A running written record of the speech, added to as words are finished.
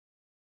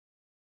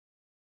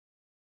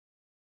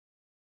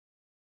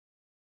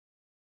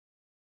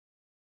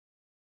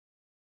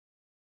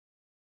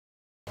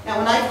Now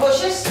when I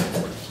push it,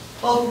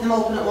 both of them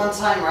open at one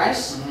time, right?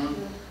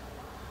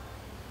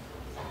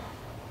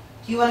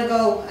 Do you want to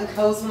go and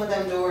close one of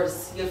them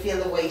doors? You'll feel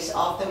the weight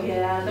off them.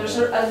 Yeah, there's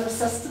a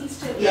resistance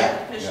to it.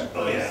 Yeah.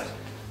 Oh yeah.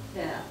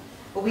 Yeah.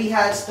 But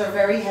they're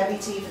very heavy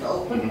to even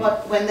open,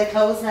 but when they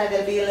close now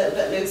they'll be a little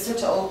bit looser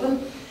to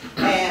open.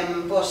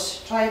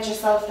 But try it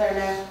yourself there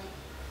now.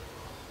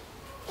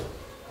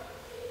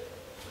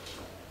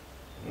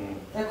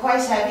 They're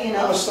quite heavy, you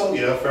know. Well, still,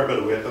 yeah, a fair bit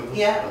of weight in them.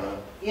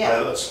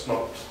 Yeah. It's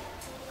not,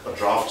 a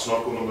draft's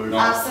not going to move.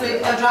 Absolutely,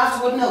 a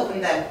draft wouldn't open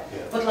them.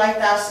 Yeah. But like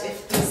that,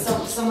 if there's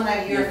someone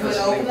out here who would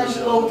open them,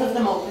 both of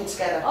them open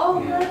together.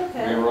 Oh, right,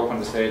 okay. We were up on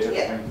the stage at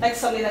the time. Like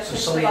somebody that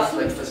pushed the has to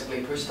button. like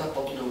physically push that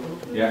button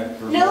open? Yeah.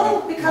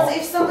 No, because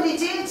if somebody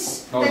did,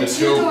 No, then the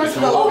two doors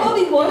would open.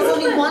 only one There's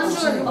only opened. one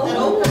door that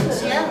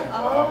opens, yeah.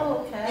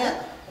 Oh, okay.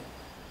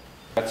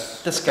 Yeah.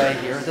 This guy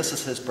here, this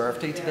is his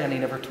birthday today and he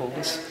never told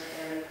us.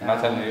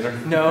 Not telling you either.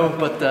 No,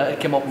 but it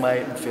came up on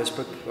my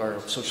Facebook or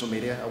social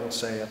media. I won't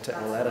say it.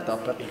 I'll edit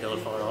that bit.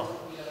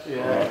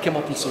 Yeah, it came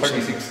up on social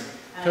media.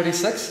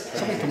 36?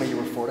 Somebody told me you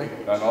were 40.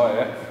 I know,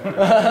 yeah.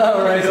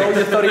 Right, oh,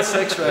 you're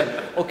 36, right.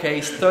 Okay,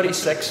 he's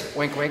 36,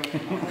 wink wink.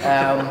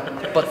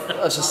 But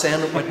as I was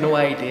saying, with no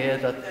idea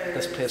that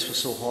this place was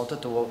so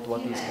haunted, to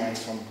what these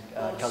guys from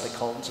Celtic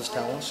Collins is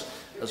telling us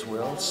as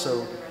well.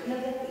 So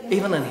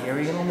even in here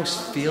you can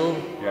almost feel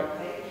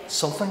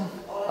something.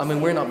 I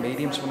mean, we're not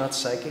mediums, we're not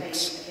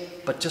psychics,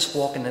 but just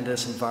walking into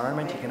this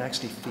environment you can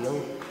actually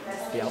feel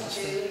the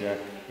atmosphere.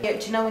 Yeah,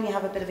 do you know when you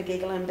have a bit of a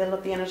giggle and build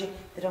up the energy,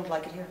 they don't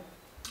like it here.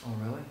 Oh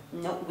really?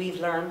 No, we've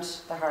learned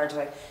the hard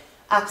way.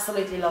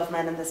 Absolutely love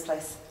men in this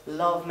place.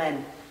 Love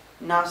men.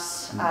 Not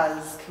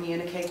as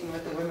communicating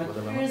with the women.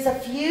 There's a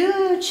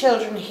few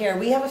children here.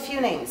 We have a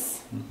few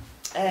names.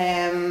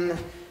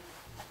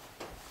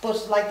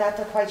 But like that,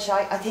 they're quite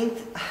shy. I think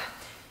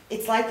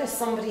it's like there's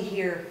somebody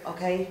here,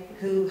 okay,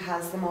 who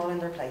has them all in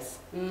their place.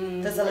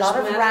 There's a lot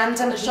of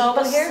random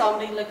people here.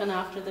 Somebody looking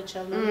after the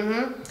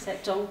children.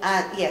 That don't.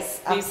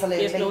 Yes,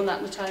 absolutely. We've known that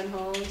in the town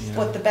halls. Yeah.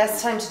 But the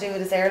best time to do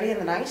it is early in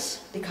the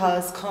night,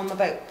 because come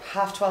about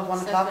 12:30, 1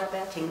 o'clock,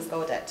 things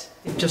go dead.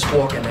 Just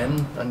walking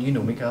in, and you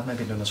know me, Gav, I've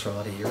been doing this for a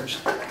lot of years.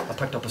 I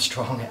picked up a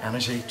strong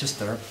energy just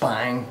there,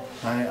 bang.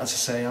 Now, as I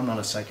say, I'm not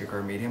a psychic or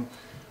a medium,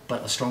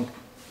 but a strong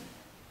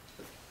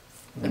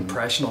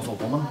impression of a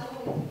woman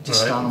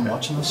just standing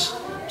watching us,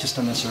 just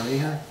in this area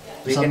here.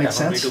 Does that make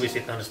sense? We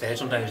sit on the stage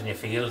sometimes and you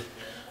feel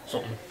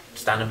something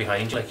standing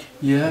behind you, like.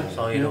 Yeah.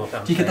 So you know.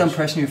 Do you get the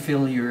impression you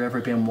feel you're ever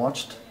being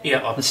watched?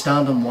 Yeah. The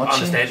standing watching. On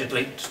the stage, it's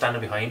like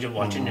standing behind you,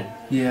 watching you.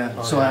 Yeah.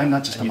 Oh, so I'm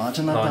not just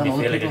imagining that. No, Then you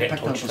other feel like people you're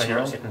picked getting up touched as when you're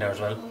well. sitting there as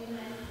well.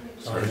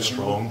 It's a very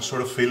strong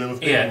sort of feeling of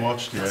being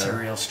watched. That's a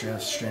real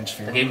strange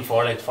feeling. Like even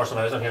before, like the first time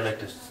I was on here, like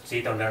the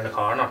seat down there in the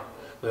corner,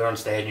 we were on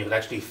stage and you could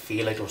actually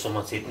feel like there was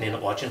someone sitting in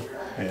it watching.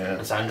 Yeah.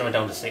 And Sandra went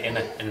down to sit in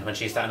it, and when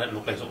she started, it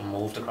looked like something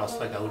moved across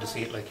like out the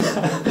seat, like.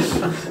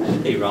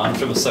 He ran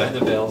from the sound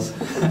of bells.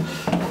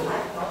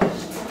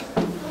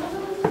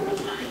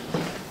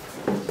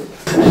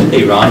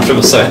 He ran from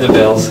the sound of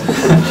bells.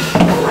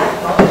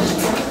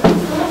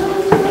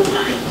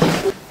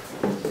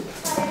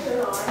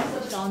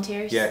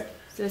 Volunteers. Yeah.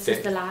 So this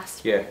is the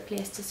last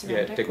place to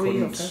surrender. Yeah, they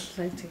couldn't.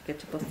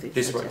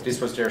 This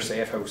was their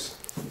safe house,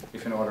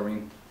 if you know what I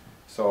mean.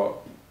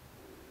 So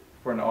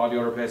when all the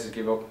other places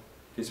gave up,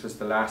 this was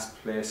the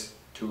last place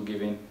to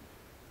give in.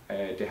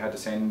 They had to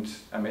send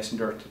a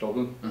messenger to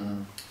Dublin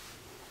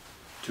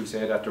to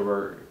say that they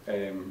were,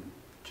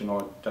 you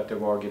know, that they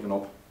were giving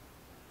up.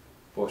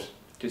 But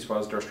this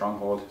was their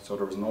stronghold, so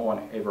there was no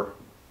one ever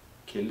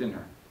killed in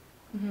here.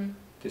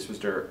 This was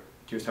their.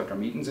 They used to have their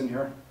meetings in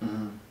here.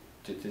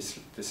 They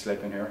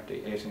slept in here.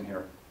 They ate in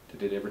here. They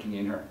did everything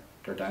in here.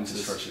 Their dances.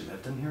 This is first you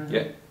lived in here.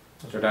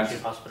 Yeah, their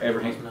dances,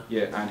 everything.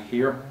 Yeah, and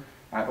here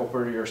at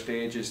upper your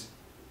stages,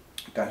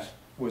 that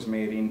was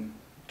made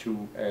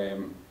into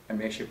a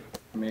makeshift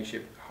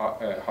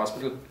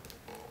hospital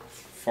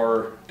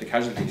for the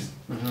casualties,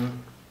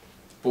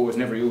 but was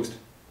never used.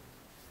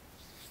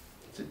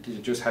 They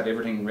just had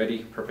everything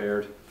ready,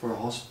 prepared for a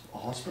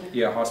hospital.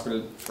 Yeah, a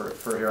hospital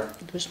for here.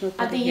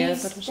 Didn't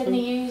they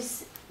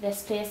use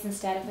this place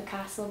instead of the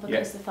castle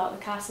because they thought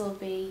the castle would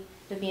be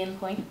the main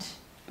point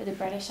for the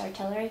British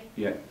artillery?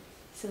 Yeah.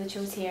 So they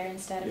chose here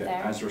instead of there.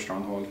 Yeah, as their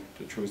stronghold,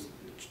 they chose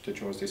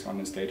this one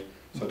instead.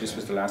 So this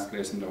was the last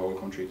place in the whole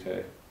country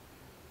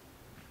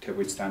to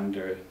withstand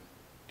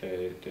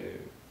the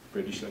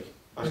British, like.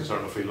 I was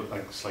starting to feel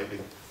like slightly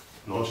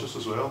nauseous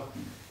as well.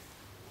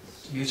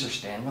 You are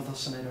staying with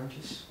us tonight, aren't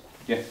you?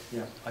 Yeah.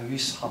 Yeah. Are you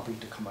happy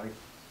to come out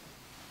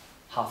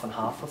half and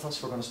half with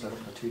us? We're going to split up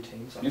into two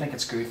teams. I think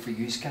it's good for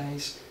you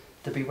guys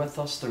to be with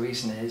us. The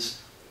reason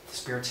is the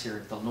spirits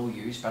here, they'll know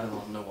you better than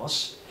they'll know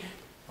us.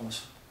 And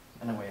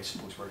in a way, I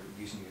suppose we're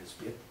using you as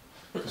bait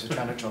because we're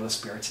trying to draw the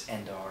spirits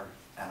into our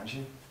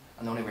energy.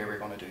 And the only way we're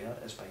going to do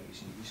that is by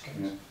using you guys.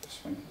 Yeah, that's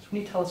fine. Can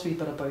you tell us a wee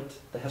bit about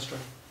the history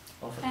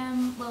of it?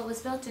 Well, it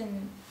was built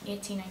in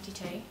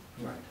 1892.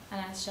 Right.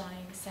 And as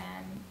Johnny was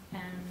saying,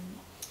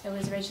 it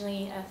was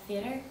originally a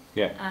theatre.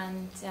 Yeah.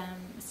 And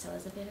it still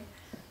is a theatre.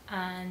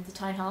 and the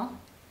town hall.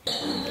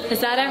 Has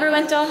that ever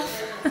went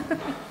off?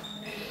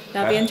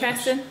 That'd be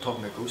interesting.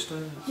 Talking about ghost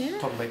stories. Yeah.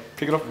 Talking about.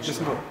 Pick it up,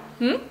 listen to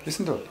it.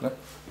 Listen to it. Look.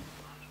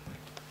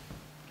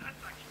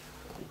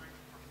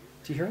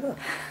 Do you hear that?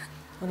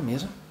 What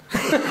amazing.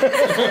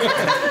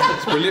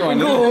 It's brilliant.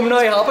 Go home now,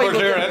 happy. We're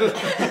clear headed.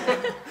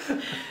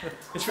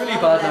 It's really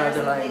bad now,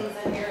 the line.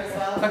 Things in here as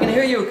well. I can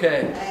hear you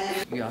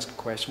okay. You ask a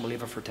question, we'll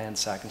leave it for 10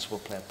 seconds, we'll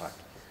play it back.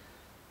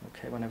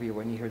 Okay, when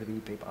you hear the wee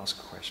beep, ask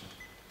a question.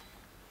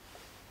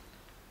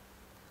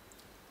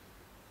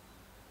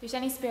 If there's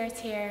any spirits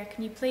here,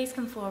 can you please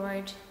come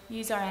forward,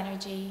 use our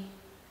energy,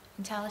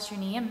 and tell us your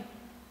name?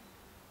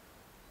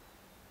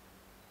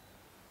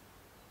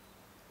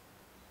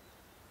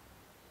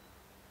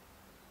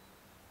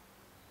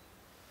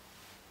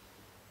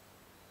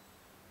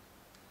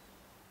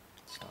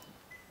 Stop.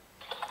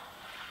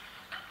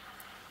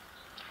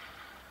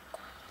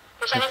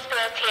 There's any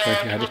spirits here, Right, you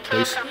can had you it,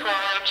 please please. come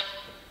forward?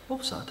 What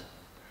was that?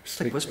 It's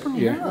like whispering.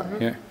 Yeah, Yeah.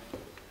 yeah.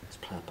 Let's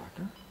play it back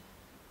now.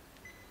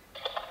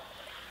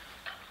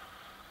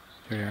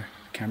 Here you are,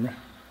 camera.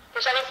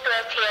 There's any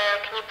spirits here,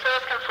 can you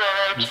please come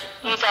forward,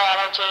 use our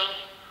energy,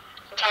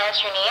 and tell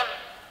us your name?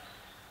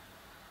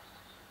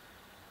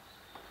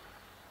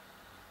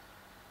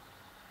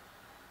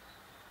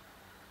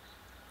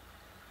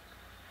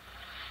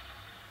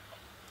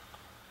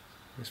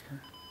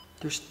 Whisper.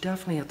 There's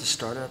definitely at the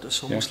start of it,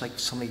 there's almost like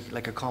somebody,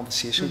 like a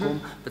conversation going,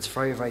 but it's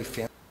very, very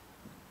faint.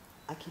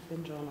 I keep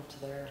being drawn up to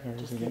there. There it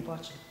Just is keep again.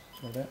 watching.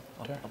 Like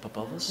that. There. Up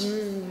above us.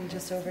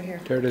 Just over here.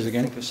 There it is I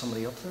again. think there's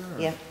somebody up there.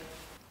 Or? Yeah.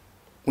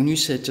 When you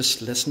said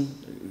just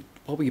listen,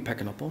 what were you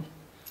picking up on?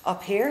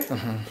 Up here,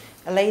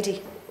 a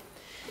lady.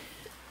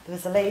 There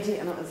was a lady,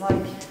 and it was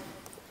like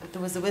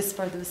there was a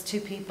whisper. There was two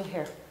people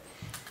here,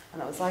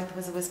 and it was like there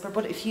was a whisper.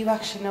 But if you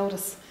actually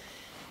notice,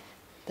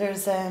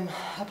 there's a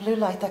blue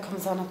light that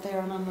comes on up there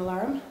and an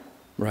alarm.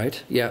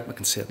 Right, yeah, I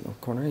can see it in the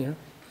corner, yeah.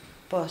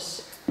 But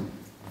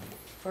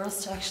for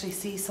us to actually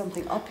see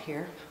something up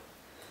here,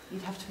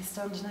 you'd have to be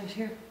standing out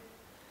here.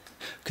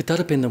 Could that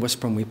have been the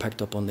whispering we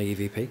picked up on the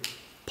EVP?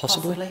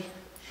 Possibly.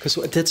 Because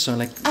it did sound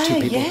like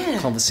two people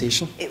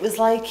conversation. It was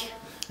like,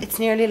 it's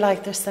nearly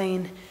like they're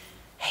saying,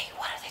 hey,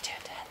 what are they doing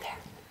down there?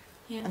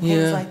 Yeah. And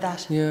things like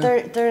that. Yeah.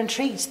 They're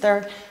intrigued.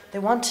 They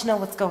want to know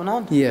what's going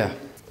on. Yeah.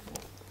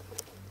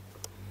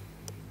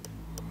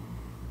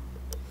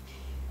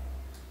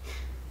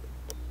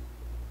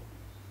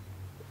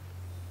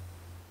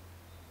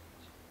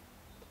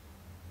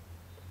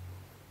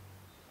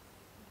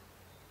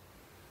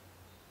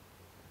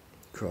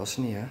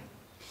 Crossing, yeah.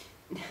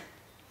 Do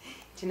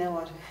you know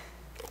what?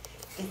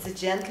 It's a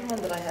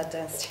gentleman that I had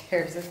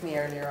downstairs with me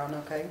earlier on,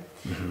 okay?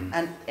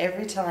 And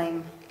every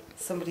time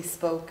somebody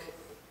spoke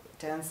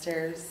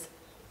downstairs,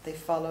 they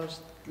followed.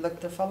 Look,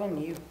 they're following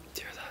you.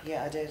 Do you hear that?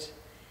 Yeah, I did.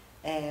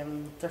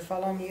 They're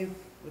following you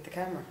with the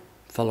camera.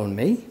 Following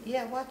me?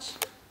 Yeah, watch.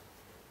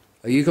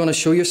 Are you going to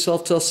show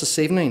yourself to us this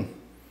evening?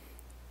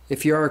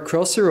 If you are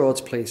across the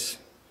roads, please.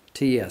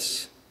 To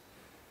yes.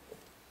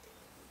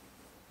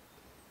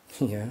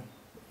 Yeah.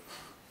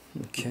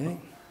 Okay.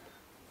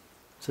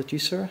 Is that you,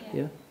 Sarah?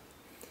 Yeah.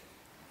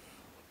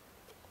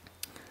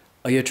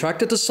 Are you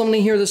attracted to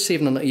somebody here this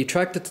evening? Are you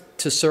attracted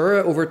to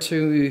Sarah over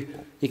to...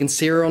 You can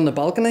see her on the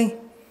balcony?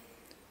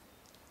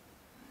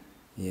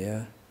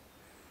 Yeah.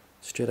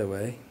 Straight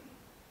away.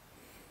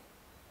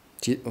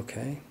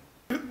 Okay.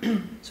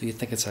 So you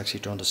think it's actually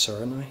drawn to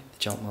Sarah now? The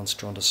gentleman's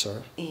drawn to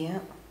Sarah? Yeah.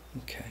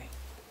 Okay.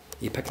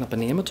 Are you picking up a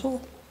name at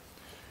all?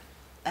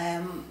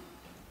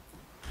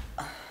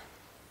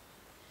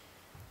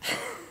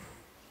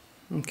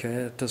 Okay,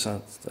 it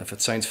doesn't. If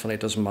it sounds funny,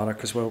 it doesn't matter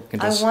because we can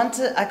just.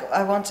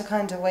 I want to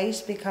kind of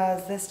wait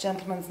because this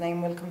gentleman's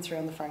name will come through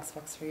on the Frank's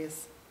box for you.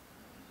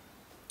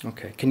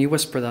 Okay, can you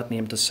whisper that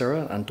name to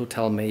Sarah and don't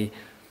tell me?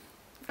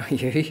 You?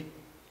 Do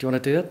you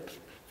want to do it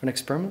for an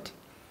experiment?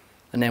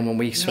 And then when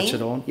we switch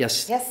it on,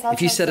 yes. Yes, I'll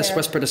if you tell said it's Sarah.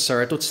 whisper to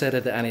Sarah, don't say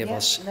it to any of Yeah,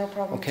 us. no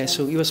problem, Okay, James.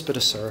 so you whisper to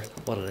Sarah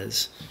what it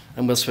is,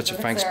 and we'll switch to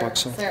Frank's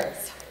box on.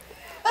 Sarah's.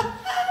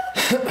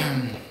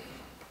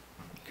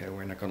 Okay,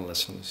 we're not going to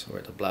listen. So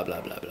we're to blah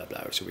blah blah blah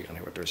blah. So we can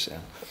hear what they're saying.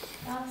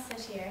 I'll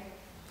sit here.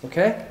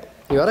 Okay,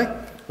 you ready?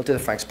 We'll do the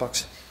Frank's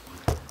box.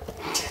 You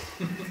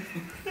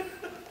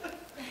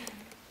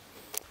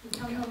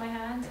come hold my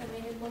hand and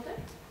maybe hold it.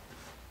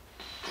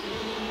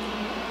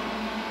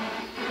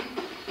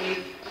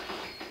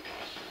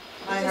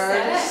 I You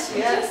heard just it. said it.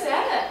 You Yeah. just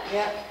said it.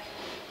 Yeah.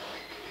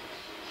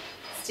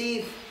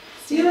 Steve.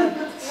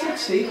 Yeah,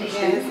 Steve.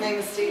 Yeah, his name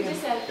is You Stephen.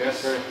 just said it. Yes,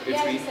 sir. It's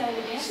Yeah, me. you said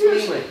it again.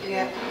 Seriously?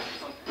 Yeah.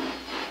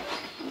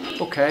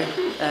 Okay,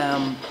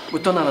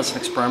 we've done that as an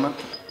experiment,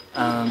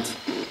 and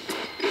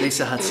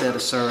Lisa had said to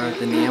Sarah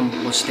the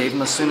name was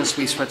Stephen. As soon as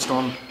we switched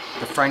on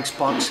the Frank's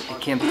box, it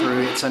came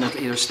through. It sounded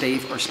either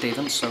Steve or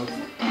Stephen. So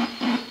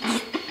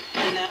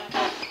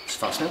it's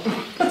fascinating.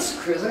 That's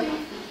crazy.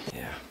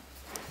 Yeah.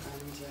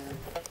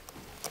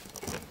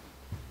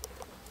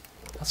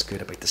 And That's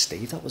good about the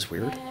Steve. That was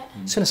weird. Yeah.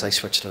 As soon as I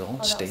switched it on, Oh, that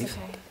was Steve.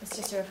 okay. It's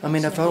just a I reflection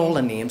mean, I've of got all you.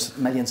 the names,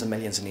 millions and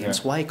millions of names.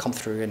 Yeah. Why come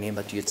through a name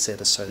that you'd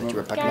said so that you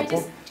were picking Gary, up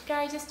on?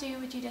 Gary, just do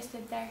what you just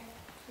did there.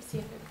 Just see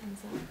if it comes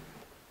up.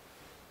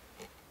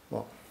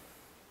 What?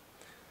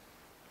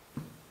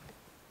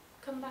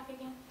 Come back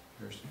again.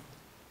 Here's,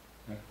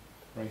 yeah,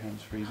 right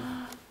hand's freezing.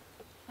 I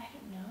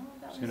don't know.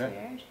 That See was that?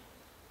 weird.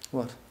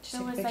 What? Did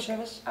There you was take a like picture of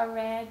it? a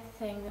red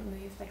thing that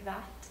moved like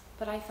that,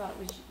 but I thought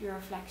it was your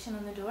reflection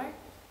on the door.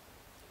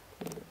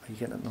 Are you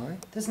getting it now?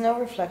 There's no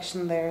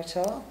reflection there at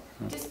all.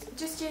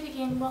 Just do it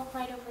again. Walk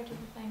right over to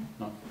the thing.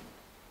 No.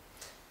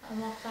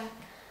 And walk back.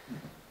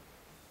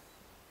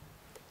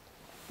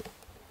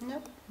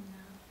 Nope.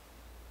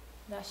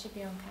 No. That should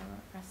be on camera.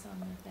 Press on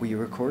the thing. Were you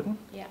recording?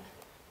 Yeah.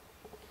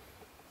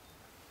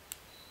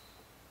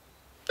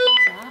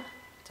 What's that?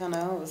 Don't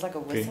know. It was like a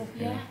whistle.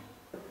 Yeah.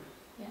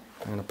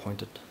 I'm going to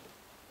point it.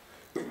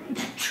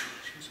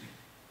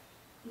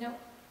 No.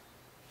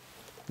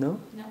 No?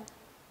 No.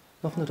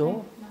 Nothing at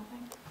all? Nothing.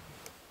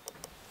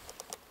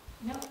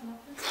 No,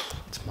 nothing.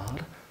 It's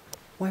mad.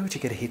 Why would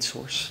you get a heat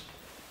source?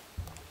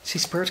 See,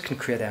 spirits can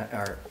create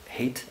our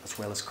heat as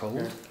well as cold.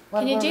 Yeah.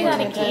 Can you do When that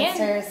we're again?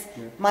 downstairs,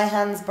 Yeah. my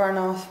hands burn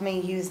off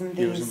me using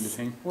Using the these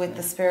thing, with yeah.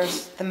 the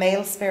spirit. The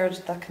male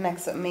spirit that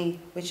connects with me,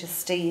 which is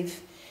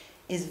Steve,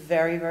 is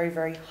very, very,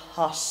 very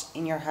hot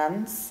in your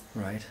hands.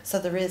 Right. So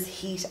there is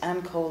heat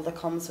and cold that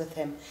comes with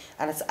him,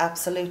 and it's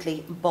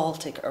absolutely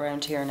Baltic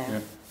around here now.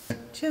 Yeah.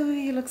 Do you know who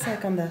he looks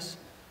like on that?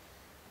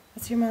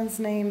 What's your man's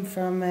name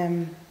from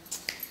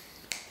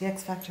the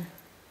X Factor?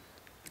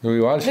 Louis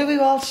Walsh? Louis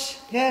Walsh.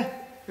 Yeah.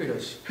 Who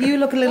does? You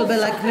look a little bit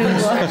like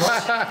Louis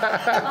Walsh.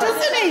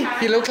 Doesn't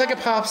he? You look like a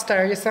pop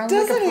star. You sound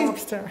Doesn't like a he? pop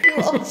star.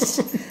 Walsh.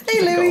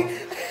 Hey Louis.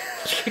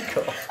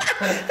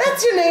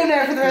 That's your name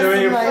now for the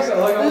rest of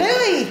the night.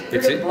 Louis.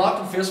 It's a, Blocked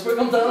on Facebook,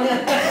 I'm telling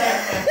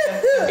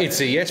you. it's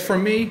a yes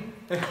from me.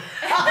 And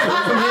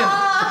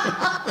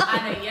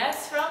a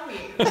yes from you.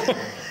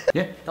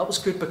 Yeah, that was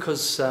good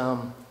because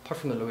apart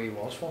from the Louis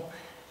Walsh one,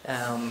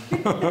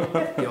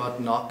 the odd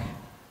knock,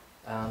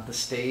 and the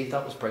Steve,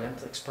 that was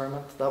brilliant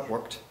experiment. That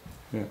worked.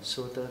 Yeah.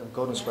 So it did. And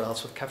God knows what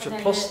else we've captured. And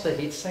then Plus the- the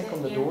heat sink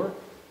on the yeah. door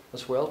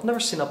as well. I've never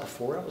seen that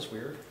before. That was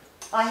weird.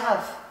 I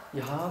have.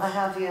 You have? I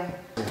have, yeah.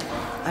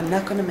 I'm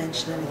not going to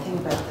mention anything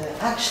about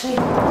the. Actually,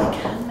 I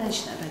can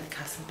mention it about the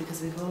castle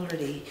because we've all had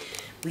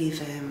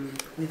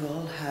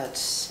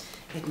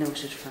it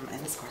noted from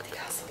Enniscorthy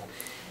Castle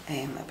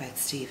about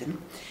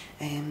Stephen.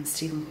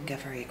 Stephen can get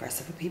very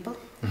aggressive with people.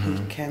 He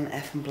can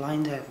F and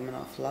blind out of him an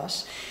awful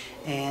lot.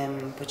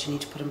 But you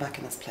need to put him back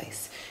in his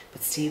place.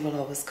 But Steve will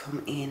always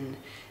come in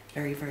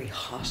very, very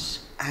hot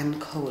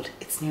and cold.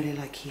 It's nearly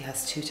like he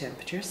has two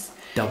temperatures.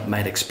 That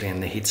might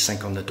explain the heat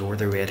sink on the door,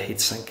 the red heat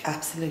sink.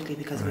 Absolutely,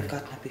 because we've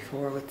gotten it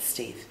before with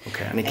Steve.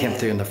 Okay, and he came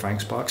through in the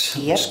Frank's box.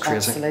 Yep, It's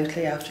crazy.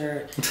 absolutely.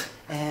 After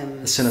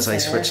As soon as I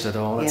Sarah, switched it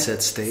on, it yeah,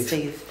 said Steve.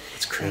 Steve.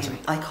 It's crazy.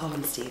 I call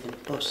him Stephen,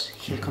 but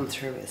he'll come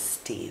through as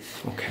Steve.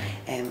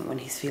 Okay. When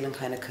he's feeling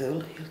kind of cool,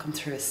 he'll come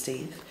through as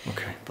Steve.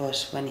 Okay.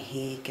 But when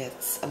he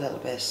gets a little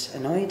bit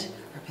annoyed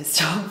or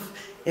pissed off,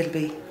 it'll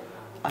be,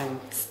 I'm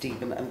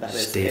Stephen, and that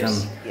is Stephen.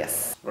 it.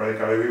 Yes. Right,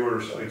 Gary, we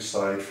were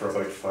outside for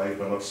about 5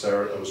 minutes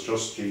there. It was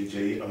just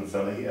Gigi and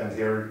Vinny in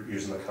here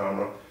using the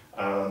camera,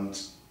 and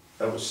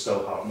it was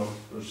still happening.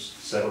 It was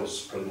said it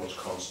was pretty much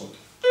constant.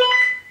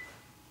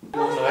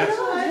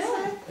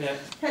 Yeah.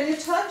 Can you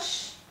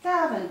touch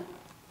Gavin?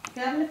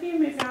 Gavin, if you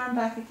move your arm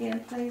back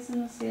again, please, and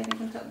we'll see if I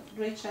can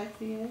reach out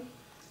for you.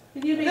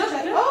 Can you reach out?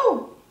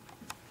 Oh!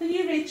 Can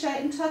you reach out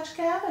and touch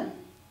Gavin?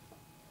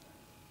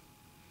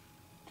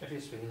 If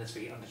he's swinging his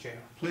feet on the chair.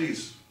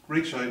 Please,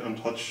 reach out and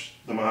touch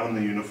the man in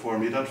the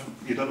uniform. You did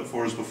it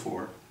for us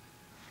before.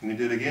 Can you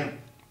do it again?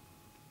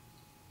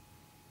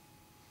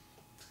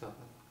 It's got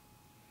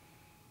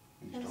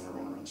He's done a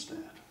runner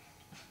instead.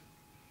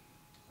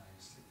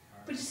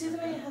 But you see the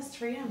way it has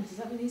three arms, does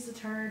that mean he's the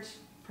third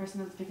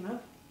person that's picking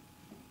up?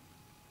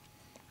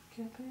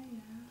 Could be,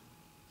 yeah.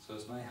 So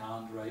is my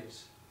hand right?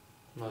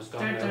 No, it's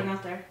gone They're now.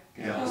 not there.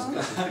 Yeah, it's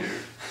disappeared.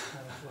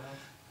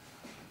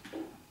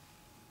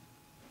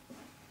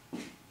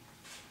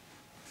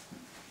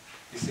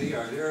 You see,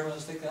 earlier when I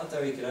was thinking that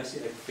there, you could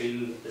actually like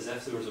feel as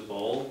if there was a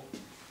ball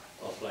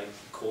of like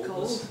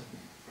coldness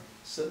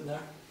sitting there.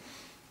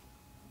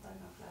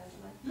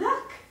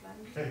 Look!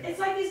 Okay. It's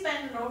like he's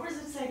bending over as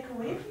it's like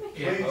away from me.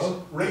 Yeah. Please,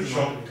 Oh. reach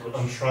up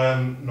and try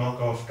and knock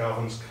off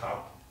Gavin's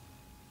cap.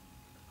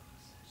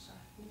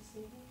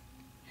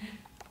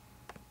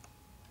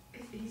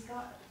 He's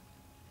got.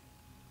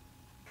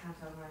 Can't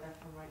tell my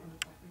left from right when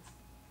it's backwards.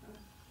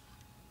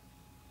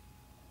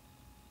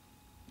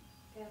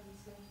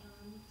 Gavin's left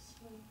arm,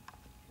 swing.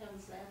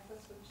 Gavin's left,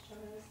 that's what it's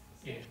trying to.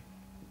 Yeah.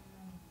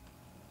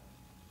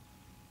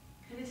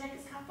 Can you take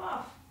his cap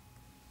off?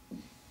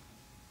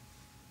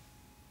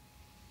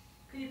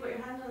 Can you put your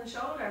hand on the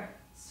shoulder?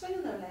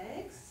 Swinging their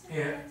legs.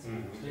 Yeah.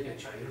 Mm. It's like a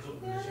child or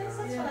something. Yeah, in the chair. that's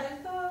what I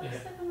thought. I was Yeah.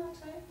 thinking that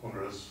too.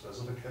 Wonder is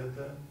it a kid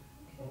then?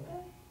 Could be.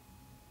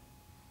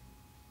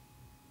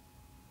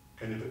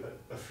 Can you,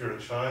 if you're a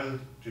child,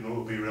 do you know it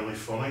would be really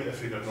funny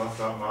if you could knock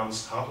that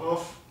man's hat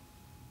off?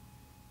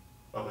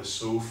 That was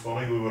so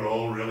funny, we would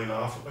all really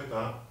laugh about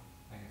that.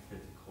 I can feel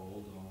the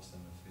cold almost in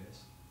my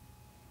face.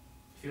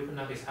 If you can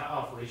knock his hat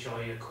off, will he show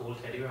you a cool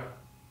teddy bear?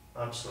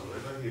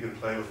 Absolutely, you can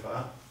play with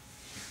that.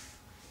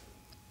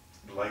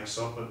 It lights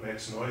up, it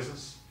makes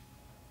noises.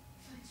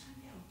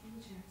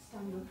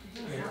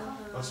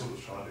 That's what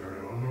was trying to do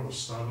earlier on, I was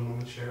standing on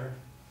the chair.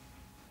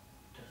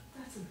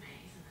 That's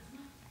amazing, isn't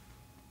it?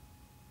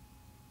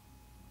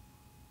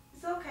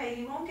 It's okay,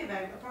 you won't give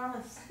out, I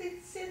promise.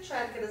 See him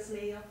trying to get his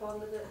knee up on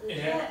the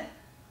Yeah. Trying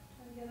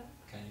to get up.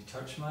 Can you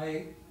touch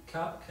my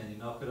cap? Can you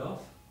knock it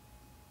off?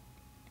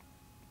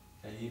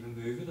 Can you even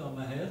move it on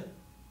my head?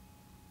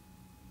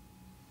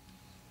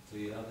 Do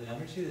you have the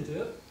energy to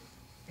do it?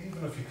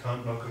 Even if you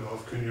can't knock it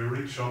off, can you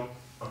reach up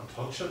and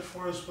touch it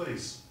for us,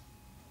 please?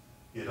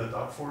 You did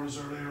that for us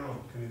earlier on,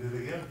 can you do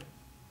it again?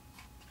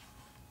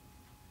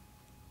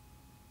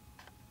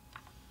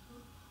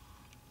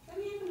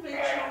 Can you even reach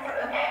over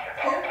and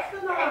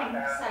poke the man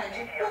beside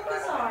you? Poke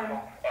his arm.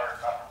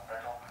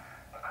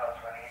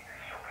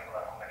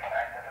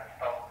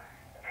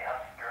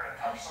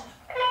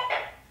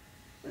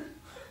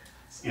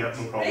 Yeah,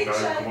 no problem, Gary,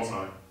 come up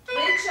now.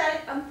 Reach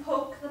out and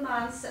poke the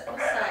man sitting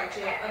beside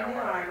you on the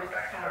arm with the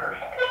camera.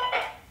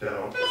 Dead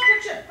on.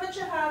 Just put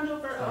your hand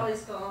over it. Oh,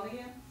 he's gone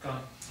again.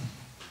 Gone.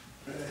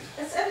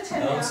 It's every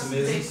time That he was asks to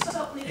do amazing.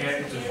 something, he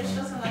Yeah, doesn't hear, she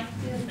doesn't like to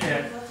do it.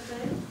 Yeah. What to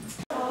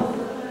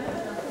do.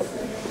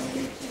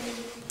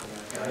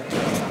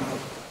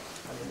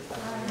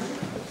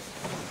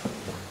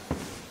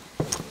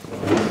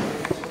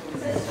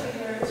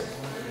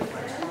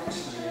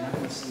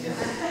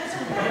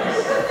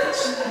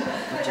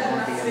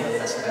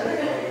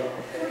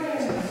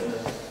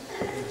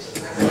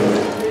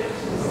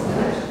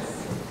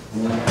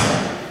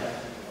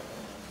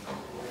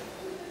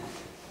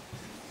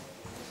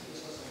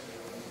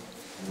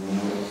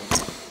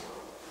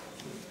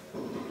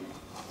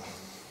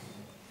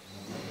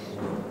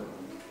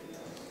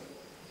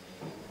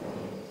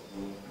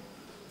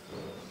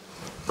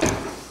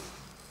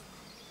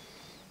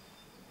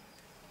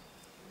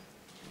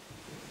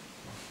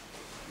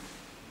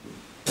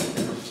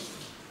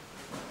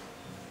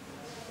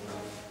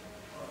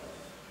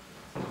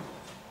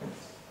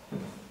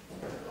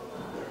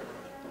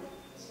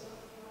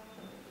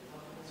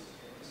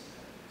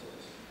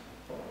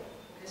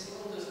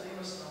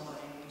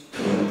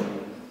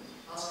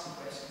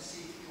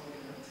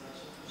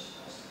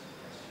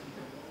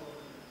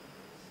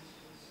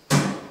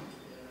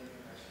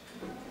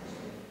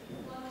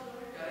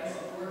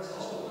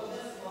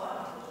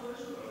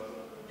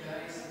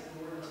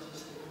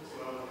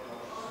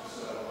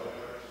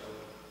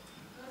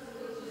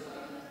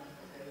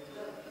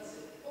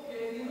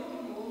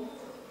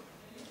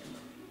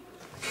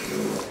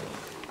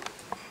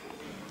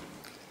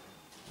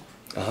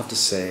 I have to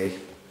say,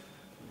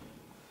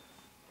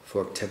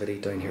 for activity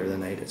down here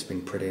tonight, it's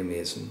been pretty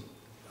amazing.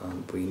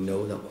 And we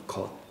know that we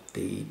caught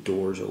the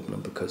doors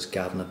opening because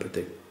Gavin had put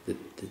the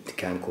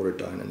camcorder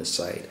down on the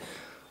side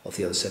of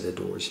the other side of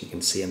the doors. You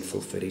can see in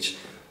full footage,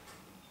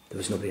 there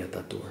was nobody at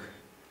that door.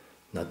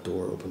 And that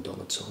door opened on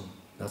its own.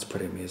 That's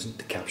pretty amazing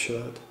to capture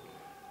that.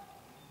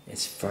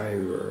 It's very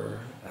rare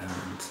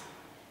and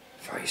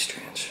very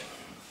strange.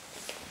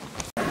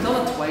 I've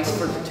done it twice,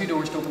 for the two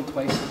doors to open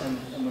twice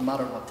in a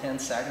matter of what, 10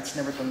 seconds,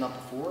 never done that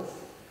before.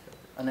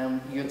 And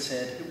then you had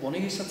said, one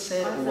of you had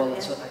said, oh well,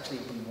 it's actually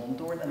opened one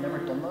door, and I've never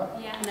done that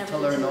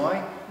until there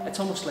now. It's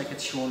almost like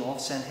it's showing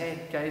off, saying, hey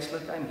guys,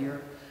 look, I'm here,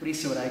 what do you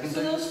see what I can do?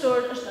 So those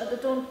doors,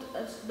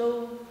 there's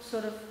no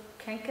sort of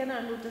kink in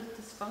it, no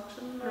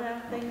dysfunction or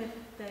anything,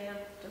 they are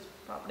just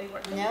properly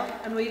working. Yeah.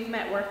 And we've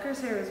met workers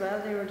here as well,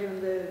 they were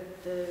doing the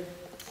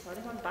what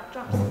do you call it,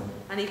 backdrops.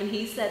 And even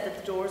he said that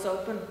the door's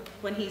open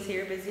when he's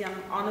here busy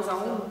on his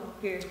own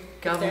here.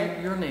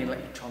 Gavin, you're an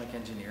electronic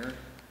engineer.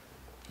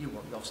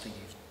 Obviously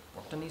you've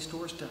worked on these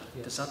doors.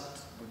 Does that,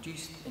 would you,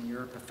 in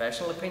your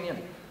professional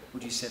opinion,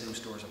 would you say those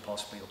doors are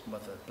possibly open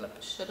with a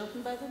blip? Should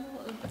open by then?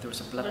 If there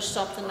was a blip, there's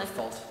something like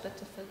fault. a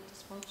bit of a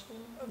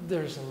dysfunction.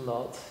 There's a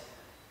lot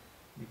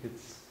you could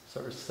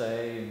sort of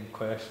say and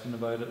question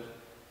about it,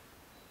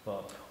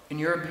 but in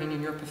your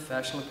opinion, your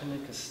professional opinion,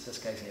 because this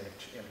guy's an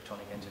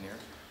electronic engineer,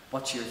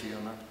 what's your view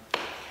on that?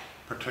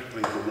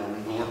 Particularly the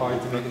one door.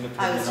 hard to make an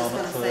I was opinion just on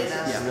going it. to So say it's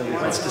that. really Yeah,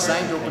 hard it's to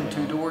designed to say. open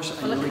two doors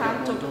and Well, you it only get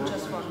can't one open door.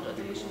 just one door,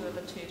 they usually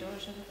have two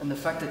doors. And the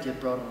fact that you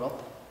brought it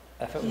up,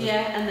 If it was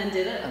Yeah, and then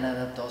did it. and then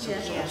it does it, Yeah.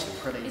 it's Yeah. obviously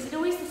pretty. Is it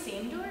always the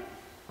same door?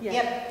 Yeah.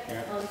 Yep.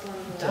 Yeah. Always one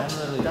of those. That's,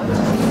 Generally,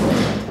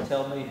 that's,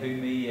 tell me who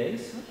me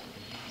is.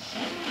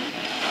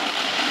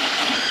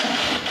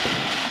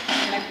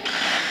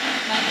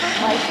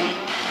 Michael?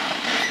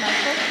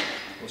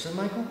 was it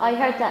Michael? I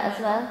heard that as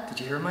well. Did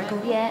you hear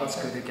Michael? Yeah.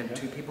 That's good, again,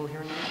 two people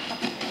hearing you.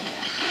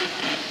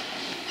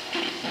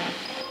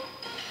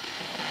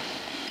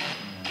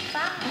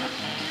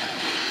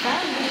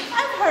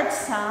 I've heard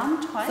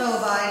Sam twice. So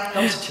have I.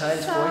 That was a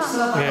child's voice. So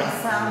have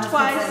I. Sam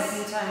Twice. has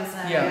said a few times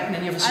now. Yeah, and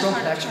then you have a strong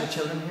I've heard connection it. with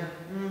children here.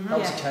 That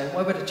was a child.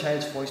 Why would a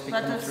child's voice be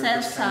But coming it through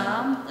says this kind of-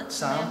 Sam. It's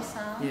Sam? named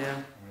Sam. Yeah.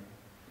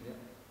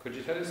 Could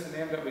you tell us the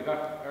name that we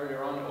got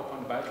earlier on up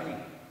on the balcony?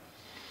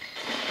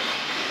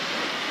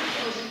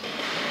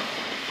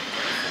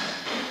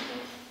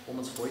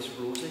 Woman's voice,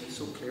 Rosie,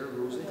 so clear,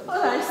 Rosie.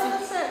 Well, I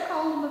said it said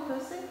call him a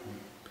pussy.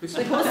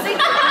 Pussy. Pussy.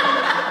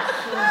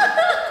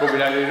 Could be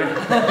that either.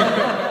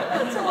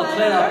 I'll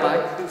play that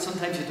back.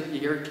 Sometimes you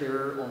hear it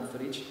clearer on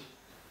footage.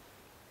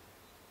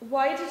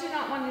 Why did you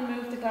not want to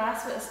move the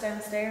glass with us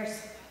downstairs?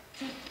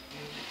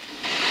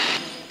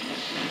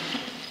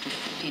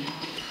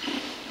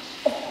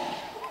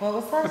 What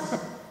was that?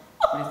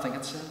 What do you think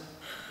it said?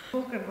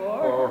 Fucking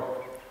whore.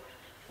 Or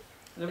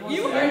You know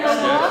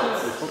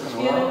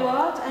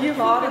what? I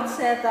thought it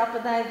said that,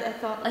 but I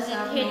thought I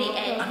didn't hear the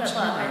end. I'm trying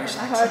to Irish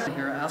accent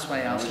here. That's why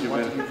I asked you, what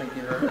do you think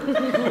you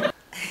heard?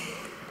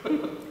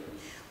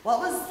 What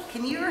was?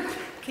 Can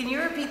you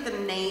repeat the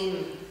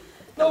name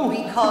that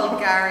we called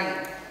Gary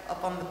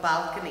up on the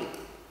balcony?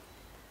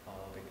 Oh,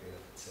 that'll be good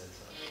if it says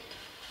that.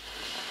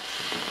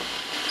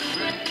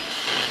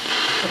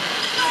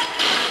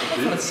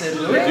 That's what it said,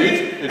 Louis.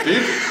 It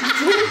did. I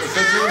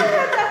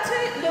heard that too.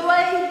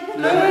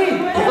 Louis!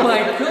 Oh my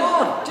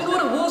god! Do you know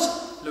what it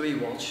was? Louis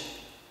Walsh.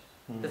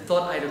 They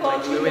thought I'd have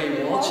like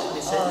Louis Walsh, and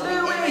they said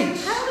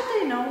Louis! How did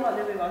they know what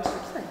Louis Walsh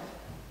was saying?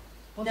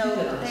 No,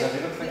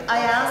 I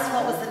asked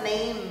what was the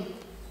name.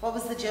 What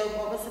was the joke?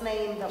 What was the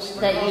name that we were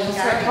That calling you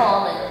Gary? were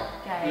calling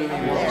Gary.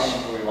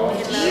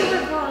 You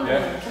were calling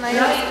him. Can I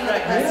ask you a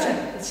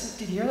question?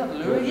 Did you hear that,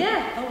 Louis?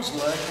 Yeah. That was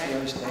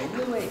Louis' name,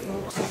 Louis.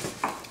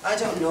 I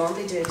don't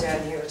normally do it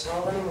down here at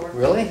all anymore.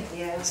 Really?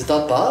 Yeah. Is it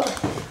that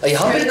bad? Are you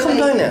happy to come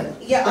down then?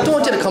 Yeah, I don't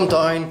want you to come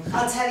down.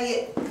 I'll tell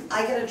you,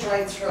 I get a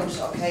dry throat,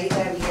 okay,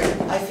 down here.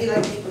 I feel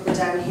like people go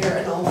down here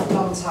an awful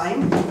long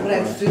time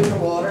without food or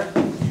water.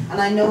 And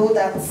I know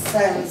that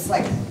sounds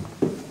like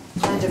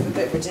kind of a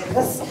bit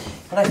ridiculous,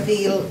 but I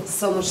feel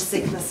so much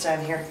sickness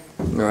down here.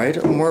 Right,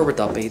 and where would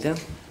that be then?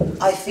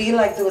 I feel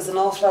like there was an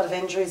awful lot of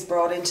injuries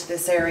brought into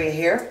this area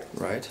here.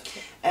 Right.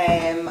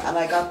 And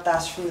I got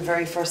that from the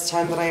very first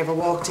time that I ever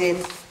walked in.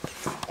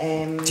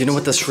 Do you know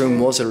what this room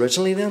was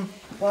originally then?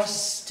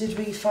 What did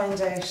we find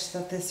out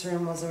that this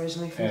room was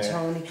originally from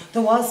Tony?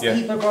 There was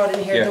people brought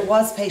in here. There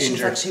was patients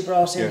Injured. actually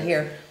brought in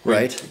here.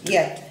 Right.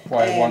 Yeah.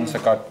 Why ones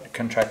that got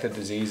contracted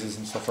diseases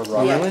and stuff are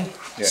wrong. Really?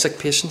 Yeah. Sick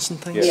patients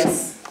and things?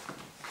 Yes.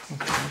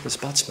 Okay. There's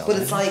bad smell. But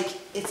it's like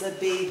it's a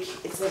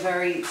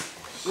very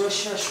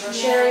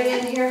rush area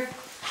in here.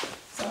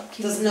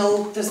 There's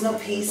no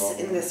peace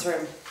in this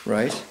room.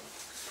 Right.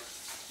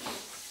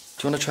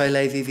 Do you want to try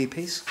live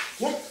EVPs?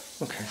 Yeah.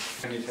 Okay.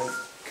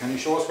 Can you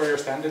show us where you're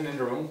standing in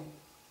the room?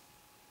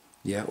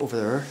 Yeah, over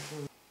there.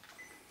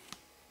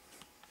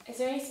 Is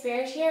there any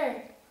spirit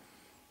here?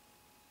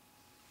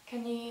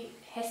 Can you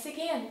hiss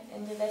again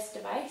into this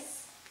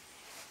device?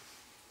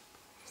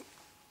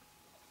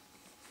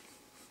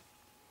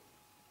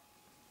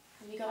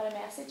 Have you got a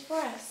message for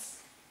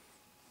us?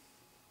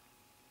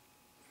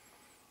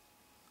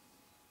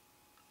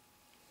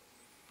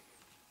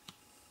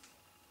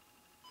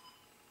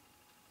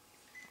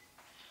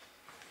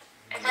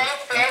 Is there any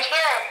spirit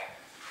here?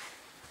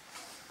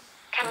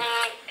 Can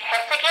you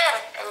hiss again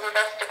into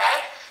this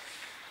device?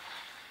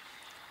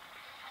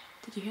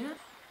 Did you hear that?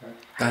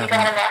 Have you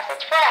got a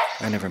message for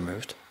us? I never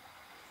moved.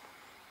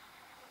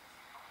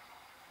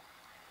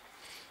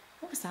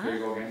 What was There you that?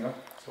 go again, though.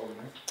 It's over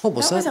there. What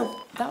was that?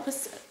 That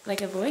was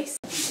like a voice.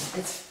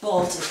 It's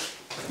Baltic.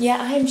 Yeah,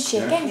 I am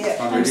shaking. Yeah.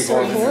 I'm really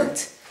so cold.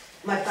 cold.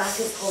 My back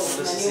is cold. This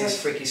is Anyway.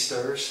 these freaky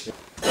stairs.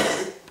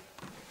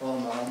 Oh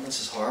man,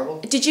 this is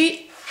horrible. Did you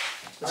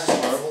This is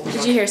horrible.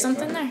 Did you hear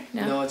something there?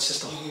 No. No, it's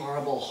just a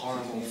horrible,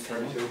 horrible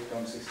feeling. 32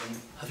 down 16.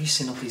 Have you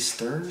seen up these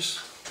stairs?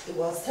 It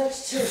was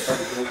 32.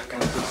 32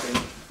 down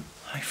 16.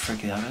 I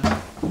forget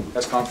it.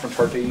 That's gone from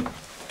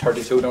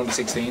 32 down to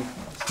 16.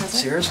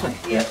 Seriously?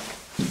 Yeah.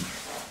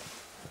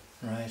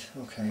 Right,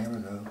 okay, here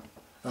we go.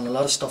 And a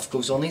lot of stuff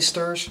goes on these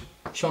stairs.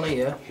 Shawnee,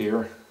 yeah?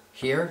 Here.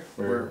 Here?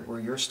 Where- Where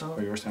you're standing?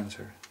 Where you're standing,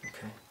 sir.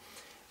 Okay.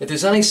 If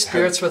there's any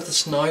spirits with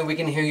us now, we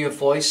can hear your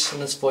voice in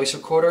this voice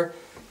recorder.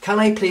 Can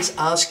I please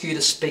ask you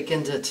to speak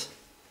into it?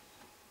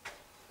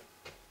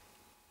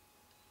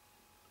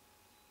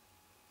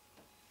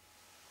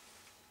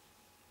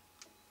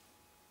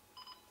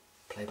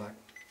 Playback.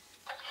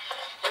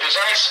 If there's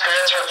any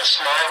spirits with us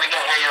now, we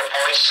can hear your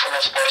voice in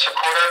this voice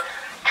recorder.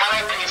 Can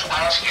I please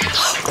ask you to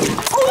speak?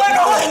 Oh my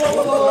god!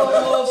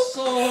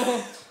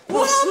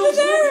 What happened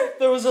there?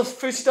 There was a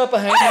footstep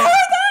behind me. I heard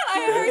that! I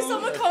heard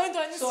someone coming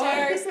down the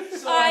stairs.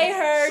 I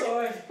heard.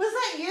 Was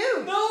that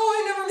you? No,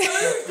 I never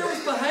moved. It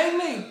was behind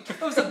me.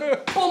 There was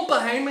a bump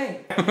behind me.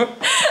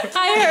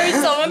 I heard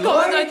someone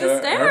coming down the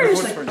stairs.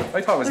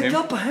 I thought it was They him.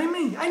 got behind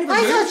me. I never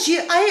I moved.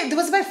 thought there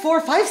was about 4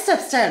 or 5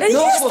 steps down.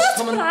 Yes, was that's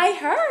coming- what I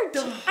heard.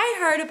 I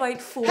heard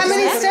about 4 How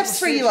many steps.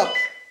 steps were you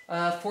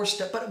up? 4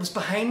 steps, but it was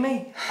behind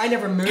me. I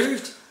never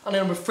moved, and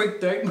then we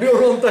freaked out. And we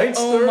were all downstairs.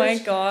 Oh my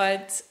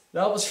god.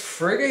 That was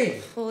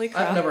freaky. Holy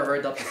crap. I've never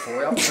heard that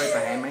before. That was right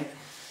behind me.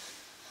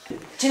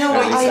 Do you know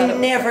what? I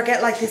never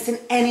get like this in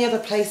any other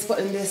place but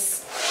in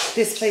this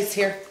place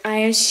here. I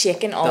am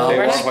shaking all That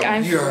over. was Like,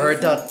 I'm you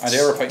heard that? And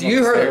they were fighting You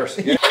up the heard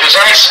stairs. If there's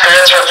any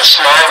spirits of the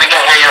small, we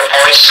can hear your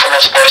voice in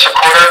this voice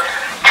recorder.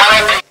 Can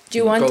I please... Do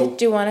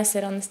you want to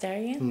sit on the stair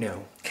again?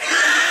 No.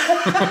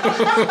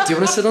 Do you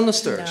want to sit on the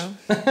stairs? No.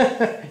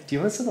 Do you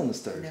want to sit on the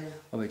stairs? No.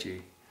 How about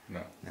you?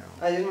 No.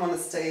 I didn't want to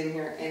stay in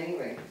here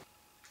anyway.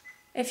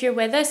 If you're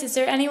with us, is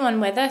there anyone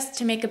with us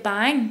to make a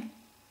bang?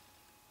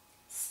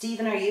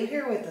 Stephen, are you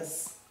here with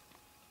us?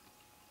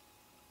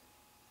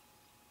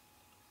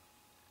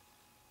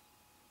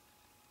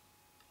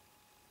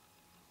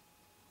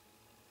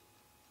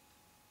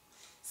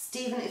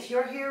 Stephen, if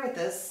you're here with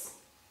us,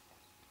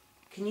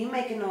 can you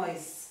make a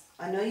noise?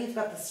 I know you've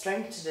got the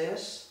strength to do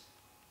it.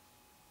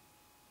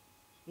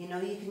 You know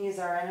you can use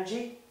our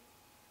energy.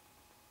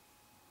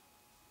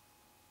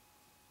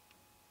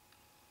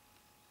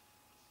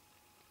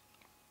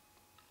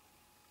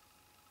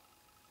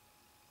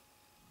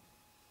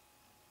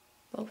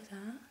 What was that?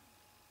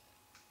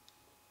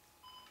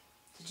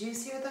 Did you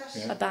hear that?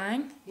 Yeah. A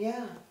bang?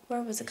 Yeah.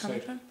 Where was it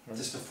coming from?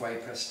 Just before I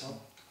pressed stop.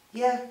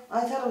 Yeah,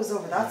 I thought it was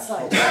over that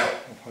side.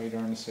 Up high there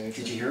on the stage.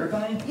 Did you hear a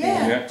bang?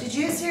 Yeah. Yeah. Did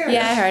you hear it?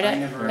 Yeah, I heard I it.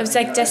 never- It was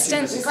like I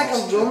distant. It was like a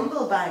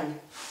rumble bang.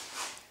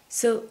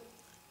 So,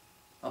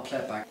 I'll play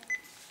it back.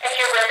 If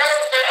you're with us,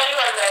 is there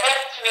anyone with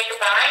us to make a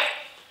bang?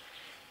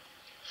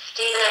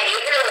 Stephen, are you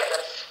here with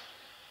us?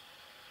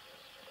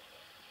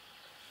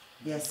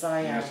 Yes, I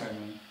am. Yes, I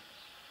mean.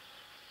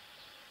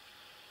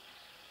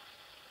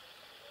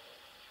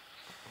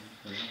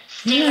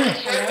 Stephen,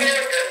 if you're here with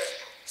us,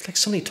 It's like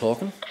somebody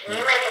talking. can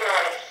you make a noise?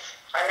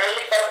 I know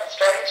you've got the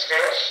strength to do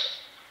it.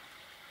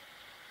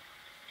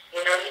 You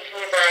know you can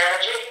use our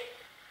energy.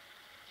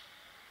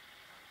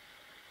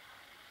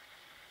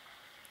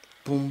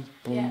 Boom,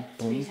 boom, yeah,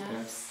 boom. 3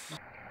 taps.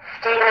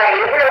 Stephen, are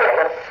you here with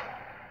us?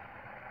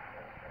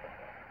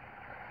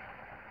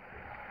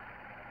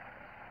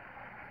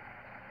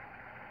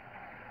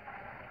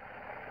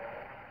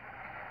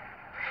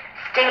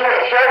 Stephen,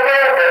 if you're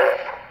here with us,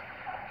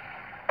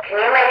 can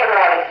you make a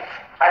noise?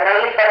 I know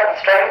you've got the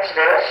strength to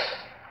do it.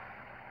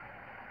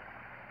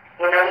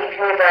 You know you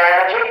can use our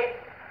energy.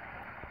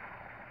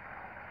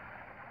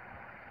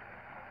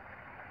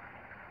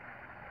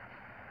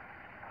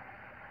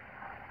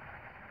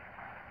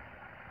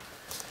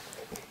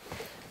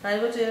 I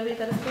will do a wee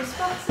bit of post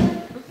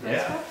boxing.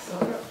 Yeah.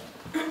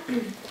 You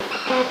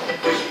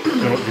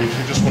know, do you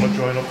just want to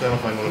join up then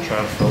if I'm going to try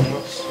and film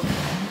this?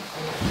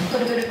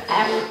 Put a bit of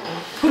effort.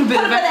 Put a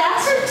bit of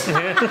effort.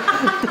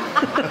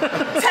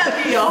 Tell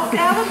me off,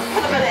 Gavin.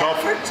 Put a bit of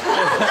effort.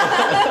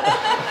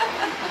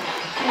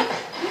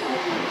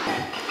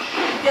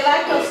 Would you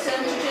like us to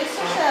introduce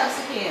ourselves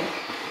again?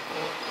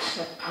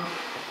 So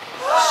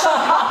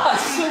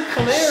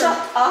clear. Shut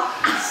up.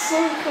 So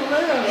clear.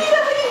 You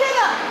never hear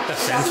that? The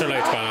sensor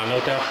light's gone on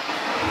out there.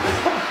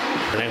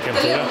 And then came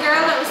The through little that.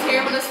 girl that was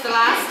here with us the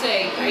last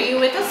day, are you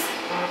with us?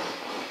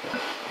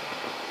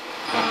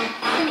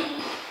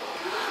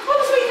 What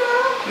was we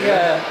girl?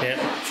 Yeah. Yeah,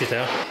 she's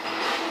there.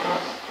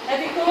 If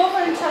you go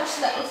over and touch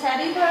the little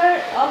teddy bear,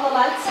 all the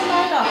lights will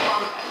light up.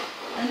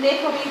 And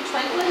make a wee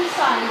twinkling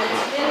sound.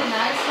 It's really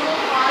nice. It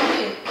won't harm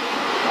you.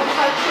 Or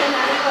touch you in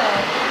any way.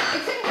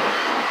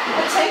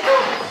 A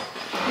tinkle.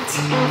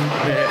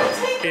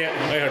 Yeah,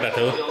 I heard that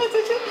too.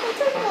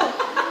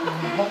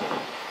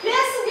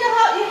 Yes,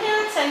 you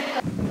hear a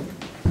tinkle.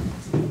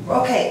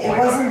 Okay, it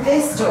wasn't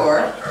this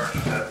door.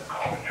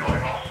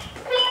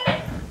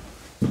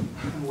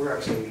 We're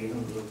actually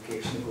leaving the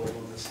location to go up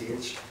on the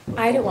stage.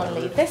 I don't want to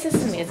leave this. This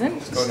is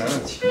amazing. Go down.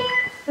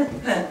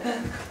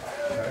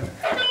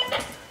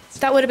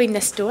 That would have been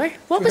this door.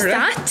 What was heard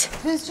that?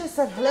 Who's just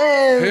said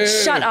hello?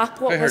 Shut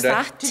up. What I heard was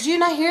that. that? Did you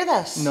not hear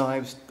that? No, I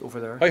was over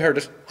there. I heard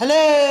it.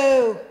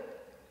 Hello.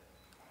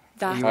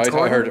 That. I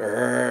heard.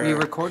 Are you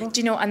recording?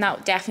 Do you know? And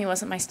that definitely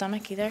wasn't my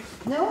stomach either.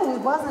 No,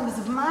 it wasn't. It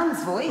was a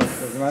man's voice.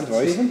 The man's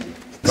voice.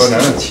 Go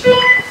down.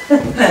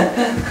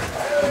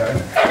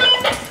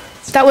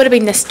 That would have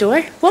been this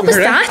door. What was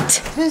heard it. that?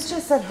 Who's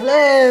just said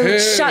hello?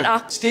 Shut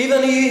up.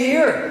 Stephen, are you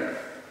here?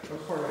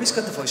 Who's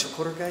got the voice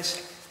recorder,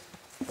 guys?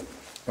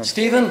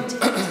 Stephen,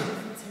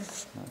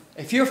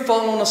 if you're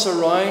following us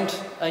around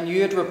and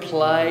you had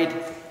replied,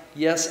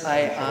 yes, I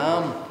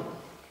am,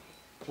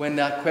 when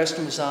that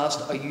question was asked,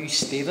 are you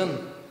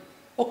Stephen?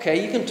 Okay,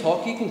 you can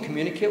talk, you can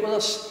communicate with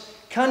us.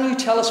 Can you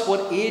tell us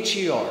what age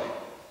you are?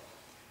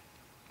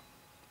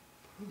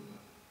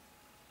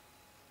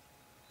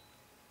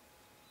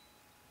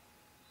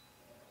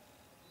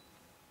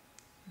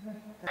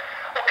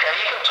 Okay,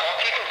 you can talk,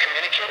 you can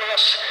communicate with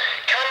us.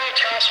 Can you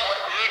tell us what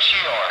age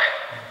you are?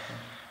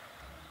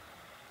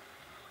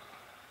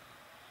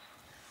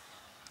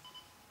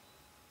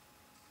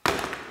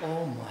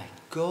 Oh my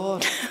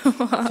God. Do you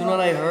know what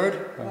I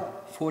heard?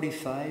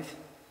 45.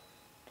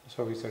 That's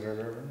what we said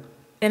earlier.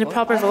 In a I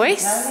proper didn't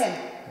voice? tell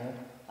him.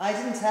 I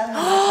didn't tell him.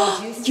 I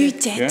told you. You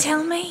Steve. did Yeah.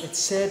 tell me. It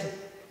said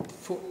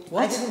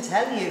What? I didn't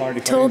tell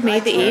you. Told me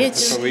the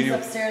age.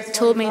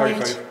 Told me the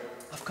age.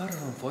 I've got it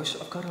on voice.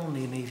 I've got it on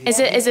the Navy. Is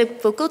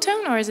it vocal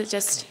tone or is it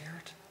just?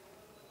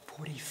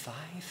 45.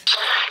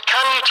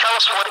 Can you tell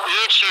us what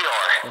age you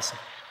are? Listen.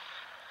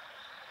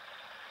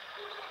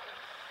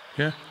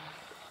 Yeah.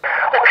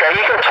 Okay,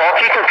 you can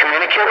talk, you can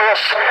communicate with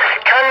us.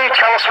 Can you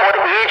tell us what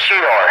age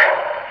you are?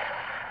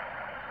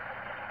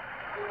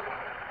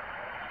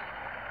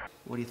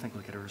 What do you think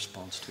we'll get a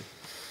response to?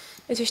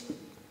 Is there?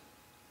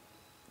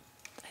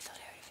 I thought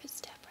I heard a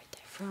footstep right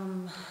there.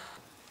 From.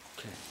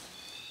 Okay.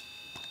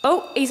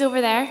 Oh, he's over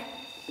there.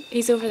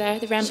 He's over there.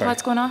 The REM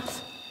pod's going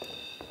off.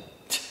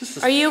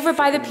 Are you over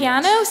by the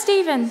piano,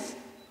 Stephen?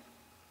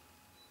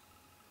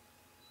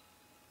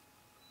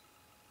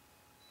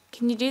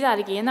 Can you do that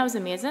again? That was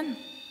amazing.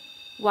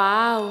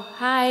 Wow.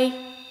 Hi.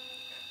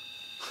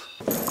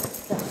 The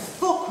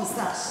fuck was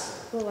that?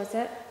 What was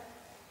it?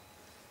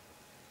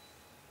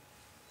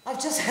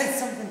 I've just had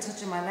something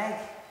touching my leg.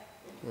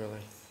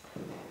 Really?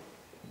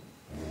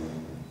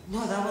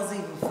 No, that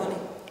wasn't even funny.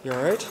 You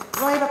alright?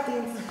 Right up the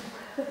inside.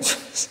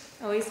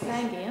 Oh, he's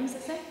playing games,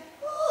 is he?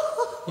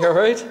 You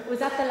alright? Was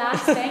that the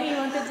last thing you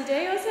wanted to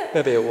do, was it?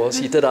 Maybe it was.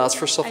 You did ask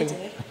for something. I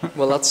did.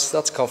 Well,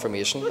 that's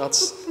confirmation.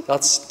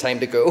 That's time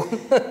to go.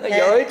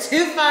 You alright?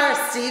 Too far,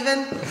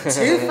 Stephen.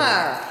 Too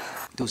far.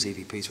 Those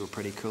EVPs were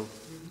pretty cool.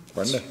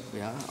 Weren't they?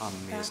 Yeah,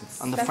 amazing.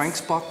 And the That's-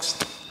 Frank's box.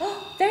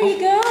 Oh, there you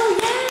go.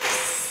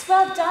 Yes.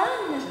 Well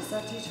done. Is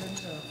that you turned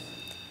it off?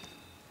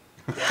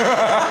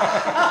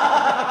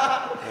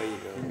 There you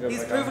go.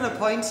 He's proving a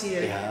point to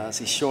you. Yes,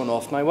 he's showing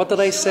off now. What did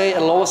I say?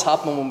 It'll always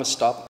happen when we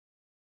stop.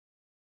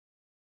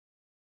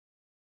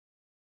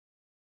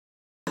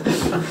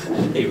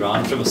 He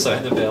ran from the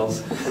sound of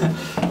bells.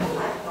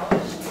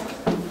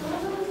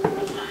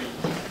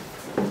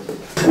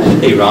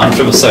 He ran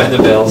from the sound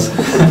of bells.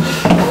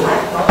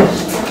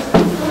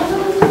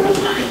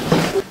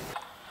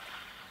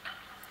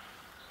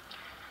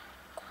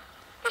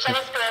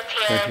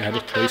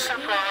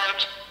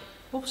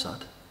 What was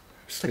that?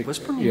 It's like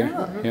whispering.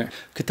 Yeah.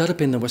 Could that have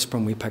been the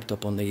whispering we picked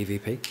up on the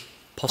EVP?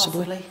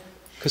 Possibly.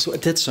 Because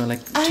it did sound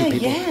like two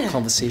people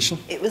conversation.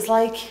 It was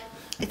like,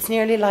 it's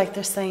nearly like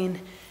they're saying,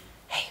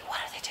 hey, what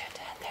are they doing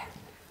down there?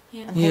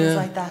 Yeah. And things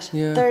like that.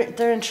 Yeah.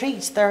 They're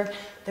intrigued.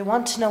 They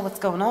want to know what's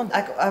going on.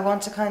 I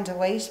want to kind of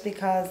wait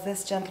because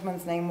this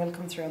gentleman's name will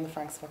come through on the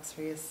Frank's box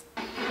for you.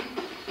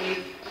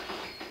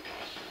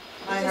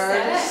 I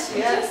heard it.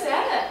 You just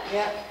said it.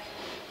 Yeah.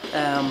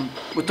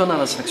 We've done that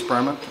as an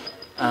experiment,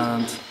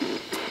 and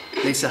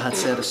Lisa had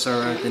said to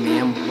Sarah the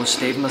name was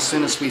Stephen. As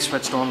soon as we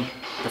switched on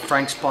the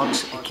Frank's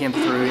box, it came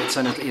through. It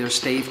sounded either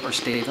Steve or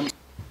Stephen.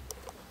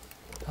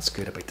 That's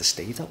good about the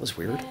Steve. That was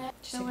weird.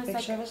 There was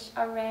like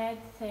a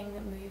red thing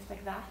that moved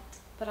like that,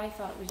 but I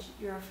thought it was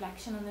your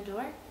reflection on the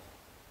door.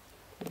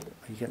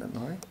 Are you getting it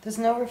now? There's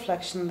no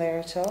reflection there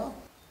at all.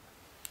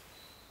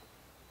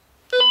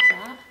 What was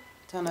that?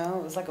 Don't know.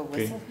 It was like a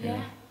whistle.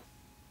 Yeah.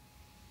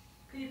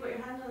 Could you put your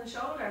hand on the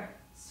shoulder?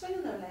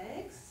 Swinging their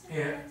legs.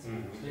 Yeah.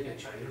 Mm-hmm. Like a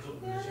child or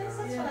something. Yeah, that's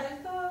what I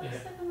thought. I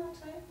was thinking that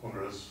too.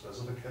 Wonder is it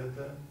a kid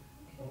then?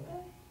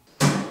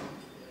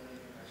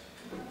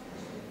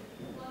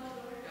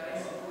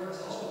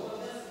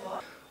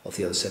 Off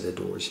the other side of the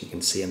doors, you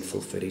can see in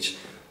full footage,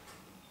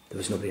 there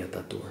was nobody at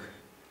that door.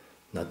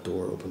 And that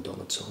door opened on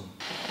its own.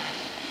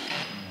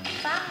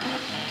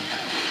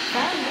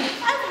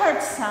 I've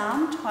heard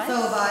Sam twice. So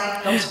have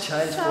I. That was a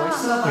child's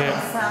voice. So have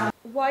I, Sam.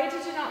 Why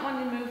did you not want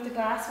to move the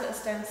glass with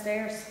us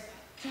downstairs?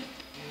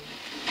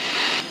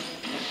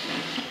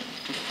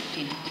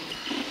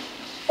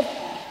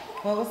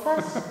 What was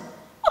that?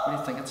 What do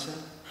you think it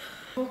said?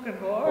 Fucking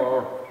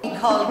whore. He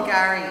called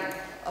Gary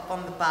up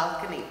on the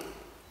balcony.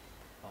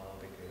 Oh,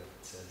 it'll be good if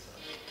it says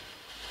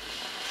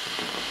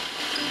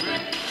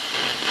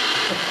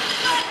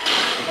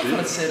that.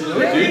 It said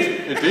Louis.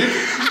 It did.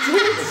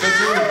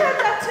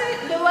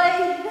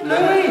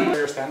 Louis.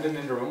 They're standing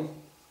in the room.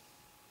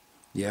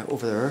 Yeah,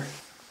 over there.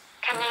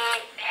 Can you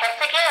hit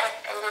again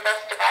into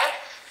this device?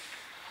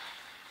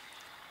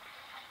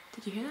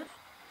 Did you hear that?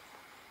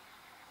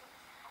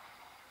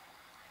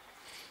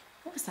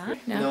 What was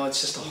that? No. No,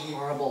 it's just a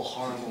horrible,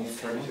 horrible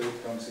thing.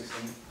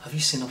 Have you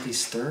seen up these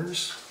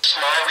stairs?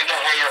 Tomorrow we can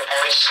hear your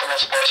voice in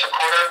this voice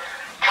recorder.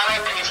 Can I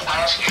please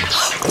ask you to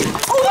speak?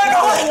 What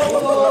happened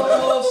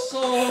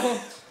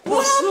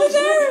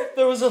there?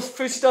 There was a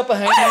footstep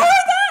behind me. I heard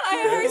that! I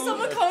heard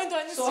someone coming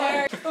down the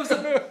stairs. There was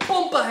a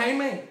bump behind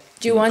me.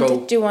 Do you want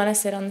to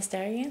sit on the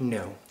stair again?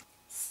 No.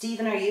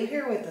 Stephen, are you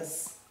here with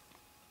us?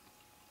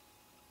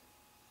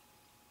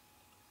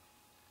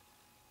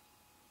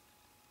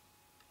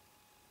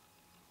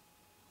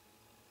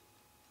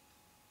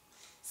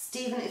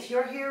 Stephen, if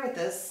you're here with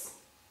us,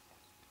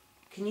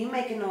 can you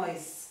make a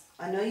noise?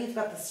 I know you've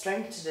got the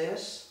strength to do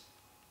it.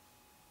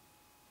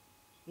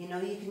 You know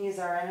you can use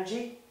our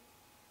energy.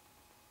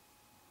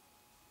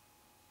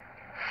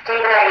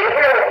 Stephen, are you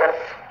here with us?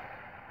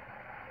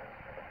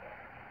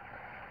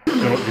 You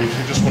know what, you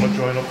just want to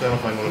join up then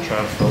if I'm going to try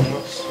and film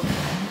this?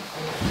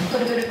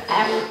 Put a bit of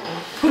effort.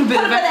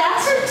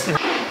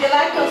 you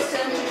like us to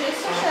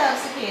introduce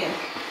yourselves again?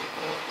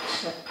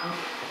 So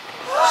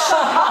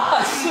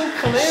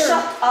clear.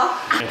 Shut up.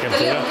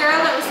 The little girl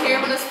that was here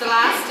with us the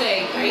last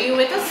day, are you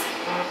with us?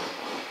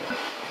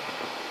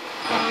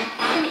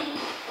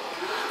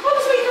 What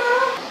was we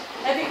girl?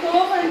 If you go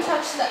over and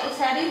touch little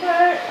teddy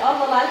bear, all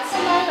the lights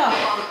will light up.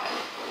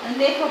 And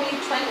make a wee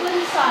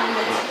twinkling sound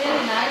that's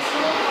really nice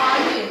and will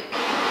harm you.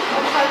 Or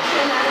hurt you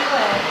in any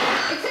way.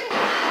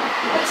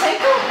 A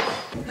tinkle.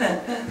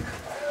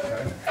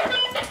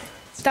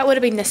 That would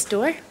have been this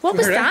door. What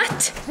was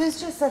that?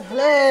 Who's just said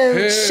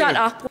hello? Shut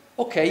up.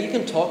 Okay, you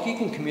can talk, you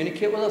can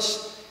communicate with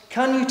us.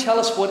 Can you tell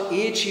us what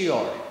age you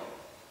are?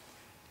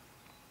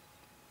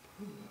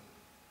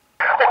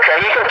 Okay,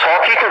 you can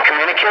talk, you can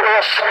communicate with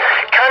us.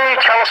 Can you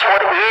tell us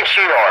what age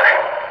you are?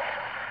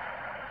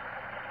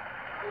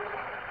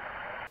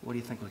 What do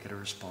you think we'll get a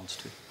response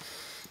to?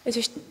 Is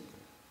there...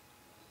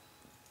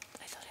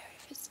 I thought I heard a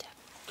footstep.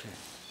 Okay.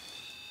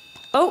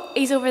 Oh,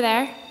 he's over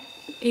there.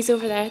 He's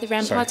over there. The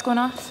REM pod's going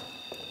off.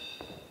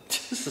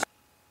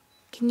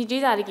 Can you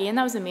do that again?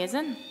 That was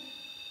amazing.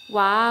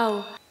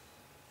 Wow.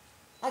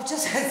 I've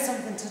just had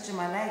something touching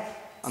my leg.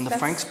 And the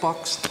Frank's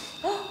box.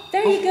 Oh,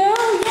 there you go.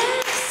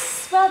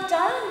 Yes. Well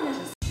done.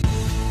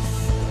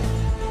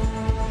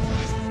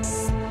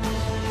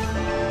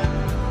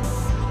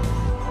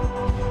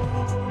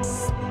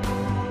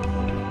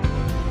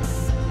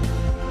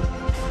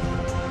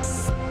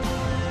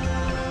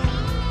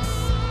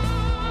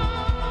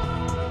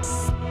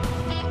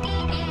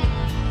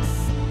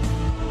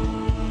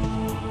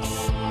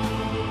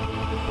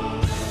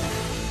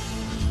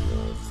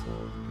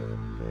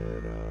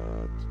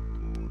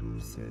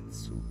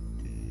 Setsu